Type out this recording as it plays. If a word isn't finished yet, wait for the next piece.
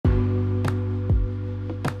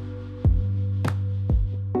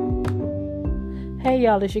Hey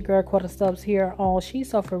y'all, it's your girl Quarter Stubbs here on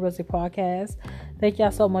She's So For Rizzy podcast. Thank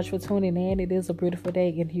y'all so much for tuning in. It is a beautiful day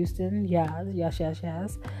in Houston.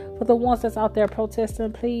 Yes. For the ones that's out there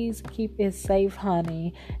protesting, please keep it safe,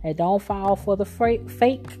 honey. And don't fall for the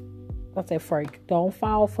Don't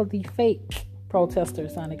fall for the fake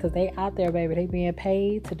protesters, honey, because they out there, baby. They being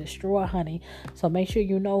paid to destroy, honey. So make sure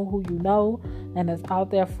you know who you know, and it's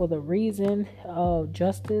out there for the reason of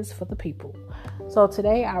justice for the people. So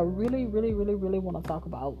today I really want to talk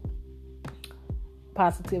about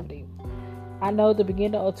positivity. I know the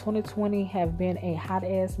beginning of 2020 have been a hot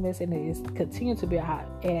ass mess, and it is continuing to be a hot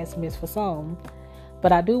ass mess for some.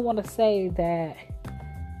 But I do want to say that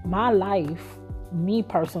my life, me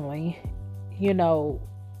personally,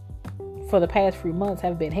 for the past few months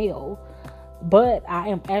have been hell. But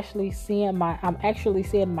I'm actually seeing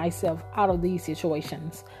myself out of these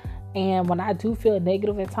situations. And when I do feel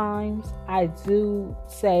negative at times, I do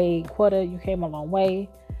say, Quetta, you came a long way.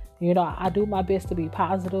 I do my best to be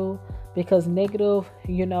positive, because negative,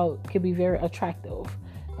 can be very attractive.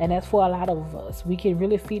 And that's for a lot of us. We can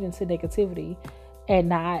really feed into negativity and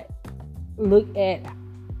not look at,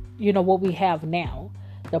 what we have now,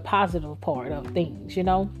 the positive part of things,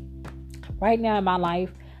 Right now in my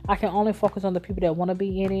life, I can only focus on the people that want to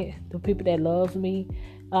be in it, the people that love me,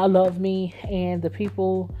 and the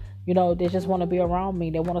people, they just want to be around me.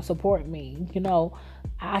 They want to support me.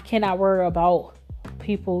 I cannot worry about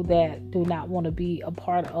people that do not want to be a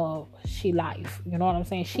part of she life. You know what I'm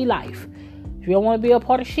saying? She life. If you don't want to be a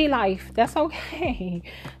part of she life, that's okay.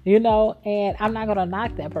 And I'm not going to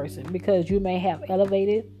knock that person, because you may have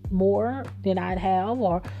elevated more than I'd have,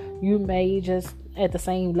 or you may just at the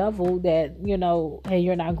same level that, and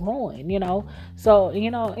you're not growing, So,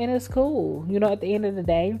 and it's cool. At the end of the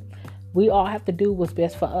day, we all have to do what's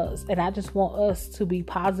best for us. And I just want us to be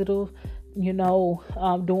positive,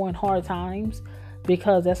 during hard times,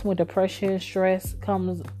 because that's when depression, stress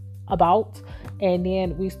comes about. And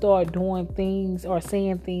then we start doing things or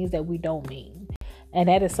saying things that we don't mean. And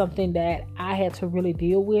that is something that I had to really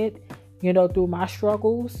deal with, through my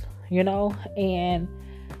struggles, and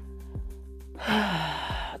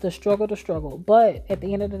the struggle. But at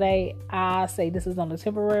the end of the day, I say this is only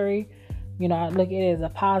temporary. I look at it as a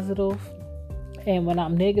positive. And when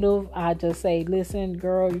I'm negative, I just say, listen,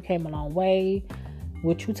 girl, you came a long way.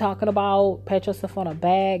 What you talking about? Pat yourself on the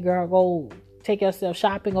back, girl. Go take yourself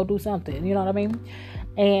shopping, go do something. You know what I mean?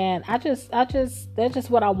 And I just, that's just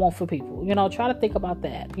what I want for people. Try to think about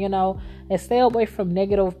that, and stay away from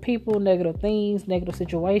negative people, negative things, negative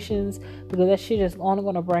situations, because that shit is only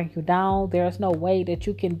going to bring you down. There's no way that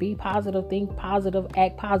you can be positive, think positive,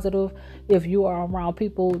 act positive if you are around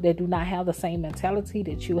people that do not have the same mentality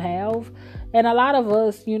that you have. And a lot of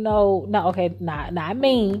us, not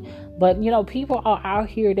me, but people are out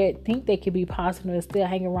here that think they can be positive and still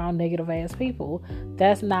hang around negative ass people.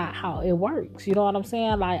 That's not how it works. You know what I'm saying?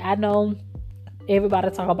 Like, I know everybody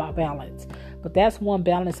talk about balance, but that's one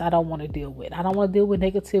balance I don't want to deal with. I don't want to deal with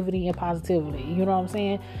negativity and positivity. You know what I'm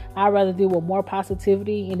saying? I'd rather deal with more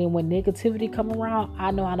positivity, and then when negativity come around, I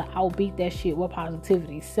know how to outbeat that shit with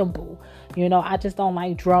positivity. Simple. I just don't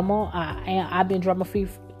like drama. I've been drama free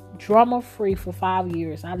for 5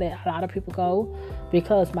 years. I let a lot of people go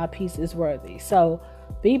because my peace is worthy. So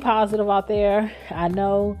be positive out there. I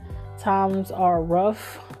know times are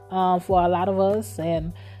rough for a lot of us,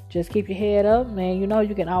 and just keep your head up, man. You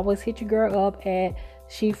can always hit your girl up at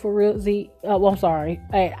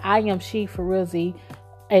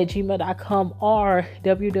IamSheForRizzy@gmail.com or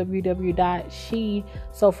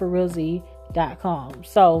www.shesoforrizzy.com.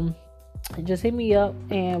 So just hit me up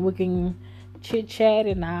and we can chit chat,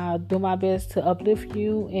 and I'll do my best to uplift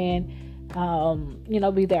you and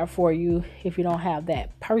be there for you. If you don't have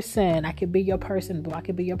that person, I can be your person, but I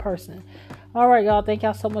can be your person. All right, y'all. Thank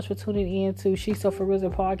y'all so much for tuning in to She's So For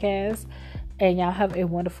Rizzy podcast, and y'all have a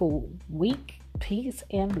wonderful week. Peace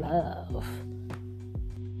and love.